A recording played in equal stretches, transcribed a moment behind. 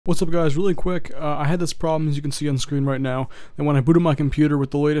What's up guys, really quick, I had this problem as you can see on the screen right now, and when I booted my computer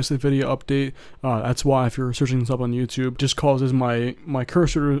with the latest NVIDIA update, that's why if you're searching this up on YouTube, just causes my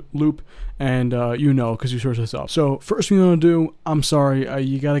cursor to loop, and you know, because you search this up. So first thing you want to do, I'm sorry,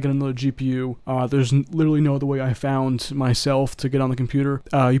 you gotta get another GPU. There's literally no other way I found myself to get on the computer.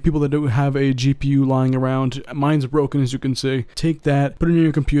 You people that don't have a GPU lying around, mine's broken as you can see. Take that, put it in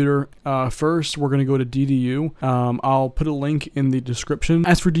your computer. First, we're gonna go to DDU. I'll put a link in the description.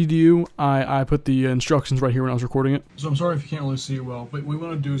 As for DDU, I put the instructions right here when I was recording it. So I'm sorry if you can't really see it well, but what we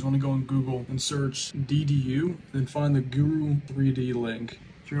want to do is want to go on Google and search DDU, then find the Guru 3D link.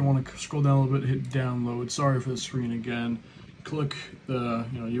 So you're going to want to scroll down a little bit, hit download. Sorry for the screen again. Click the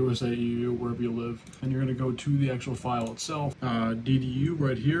USA, EU, wherever you live, and you're going to go to the actual file itself, DDU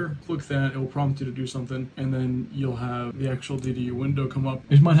right here. Click that, it will prompt you to do something, and then you'll have the actual DDU window come up.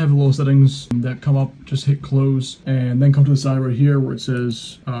 It might have little settings that come up, just hit close, and then come to the side right here where it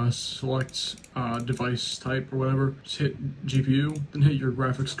says select device type or whatever. Just hit GPU, then hit your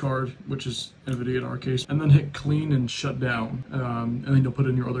graphics card, which is NVIDIA in our case, and then hit clean and shut down, and then you'll put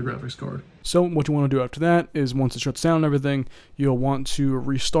in your other graphics card. So what you want to do after that is once it shuts down and everything, you'll want to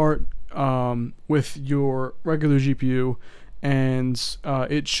restart with your regular GPU, and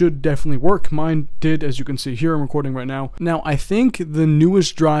it should definitely work. Mine did, as you can see here. I'm recording right now. Now I think the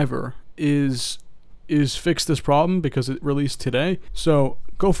newest driver is fixed this problem because it released today. So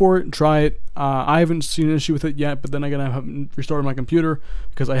go for it, try it. I haven't seen an issue with it yet, but then again, I haven't restarted my computer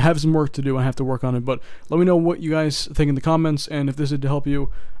because I have some work to do. I have to work on it, but let me know what you guys think in the comments, and if this did help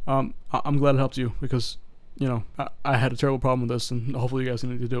you, I'm glad it helped you because, you know, I had a terrible problem with this, and hopefully you guys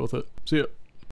need to deal with it. See ya.